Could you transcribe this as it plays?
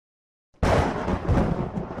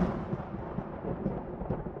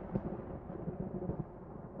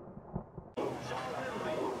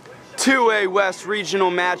2A West regional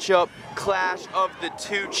matchup, clash of the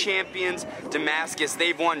two champions. Damascus,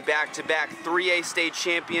 they've won back-to-back 3A state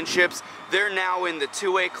championships. They're now in the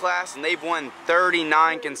 2A class and they've won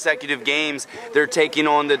 39 consecutive games. They're taking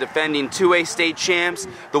on the defending 2A state champs,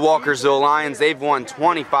 the Walkersville Lions. They've won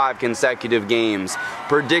 25 consecutive games.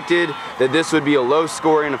 Predicted that this would be a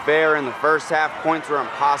low-scoring affair in the first half. Points were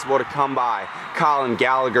impossible to come by. Colin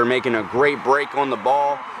Gallagher making a great break on the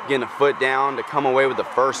ball, getting a foot down to come away with the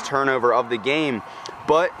first turnover of the game.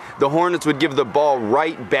 But the Hornets would give the ball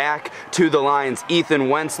right back to the Lions. Ethan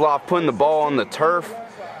Wensloff putting the ball on the turf.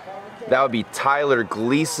 That would be Tyler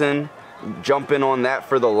Gleason jumping on that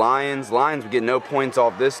for the Lions. Lions would get no points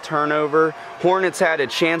off this turnover. Hornets had a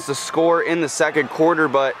chance to score in the second quarter,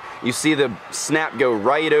 but you see the snap go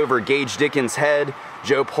right over Gage Dickens' head.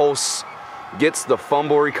 Joe Pulse gets the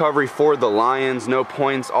fumble recovery for the Lions. No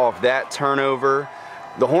points off that turnover.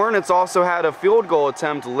 The Hornets also had a field goal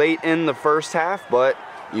attempt late in the first half, but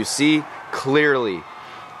you see clearly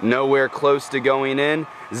nowhere close to going in.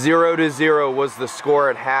 0-0 was the score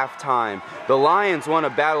at halftime. The Lions won a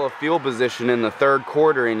battle of field position in the third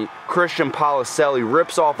quarter, and Christian Policelli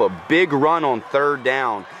rips off a big run on third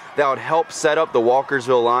down that would help set up the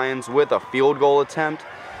Walkersville Lions with a field goal attempt.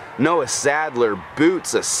 Noah Sadler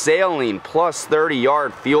boots a sailing plus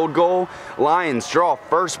 30-yard field goal. Lions draw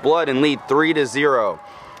first blood and lead 3-0.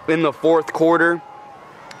 In the fourth quarter,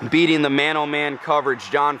 beating the man-on-man coverage,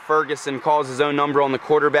 John Ferguson calls his own number on the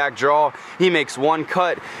quarterback draw. He makes one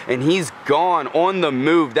cut, and he's gone on the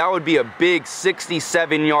move. That would be a big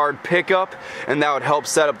 67-yard pickup, and that would help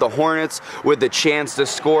set up the Hornets with the chance to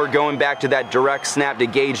score, going back to that direct snap to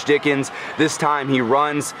Gage Dickens. This time he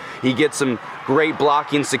runs, he gets some great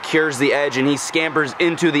blocking, secures the edge, and he scampers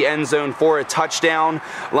into the end zone for a touchdown.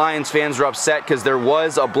 Lions fans were upset because there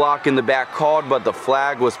was a block in the back called, but the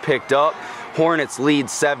flag was picked up. Hornets lead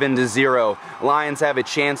 7-0. Lions have a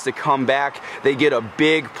chance to come back. They get a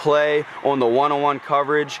big play on the one-on-one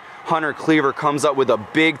coverage. Hunter Cleaver comes up with a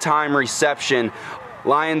big-time reception.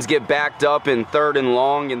 Lions get backed up in 3rd and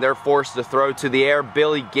long, and they're forced to throw to the air.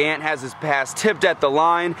 Billy Gant has his pass tipped at the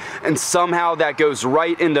line, and somehow that goes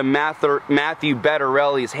right into Matthew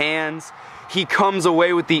Bettarelli's hands. He comes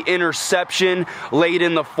away with the interception late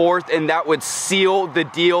in the fourth, and that would seal the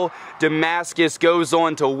deal. Damascus goes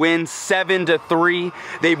on to win 7-3.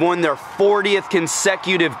 They've won their 40th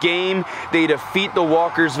consecutive game. They defeat the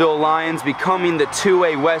Walkersville Lions, becoming the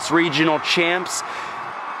 2A West Regional champs.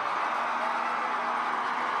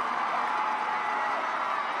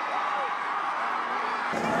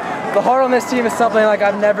 The heart on this team is something like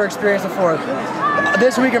I've never experienced before.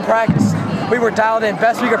 This week in practice, we were dialed in,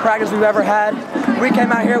 best week of practice we've ever had. We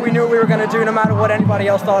came out here, we knew what we were going to do no matter what anybody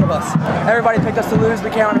else thought of us. Everybody picked us to lose, we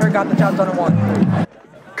came out here, got the job done and won.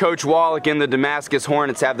 Coach Wallach and the Damascus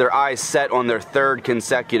Hornets have their eyes set on their 3rd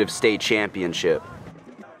consecutive state championship.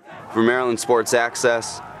 For Maryland Sports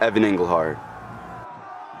Access, Evan Engelhardt.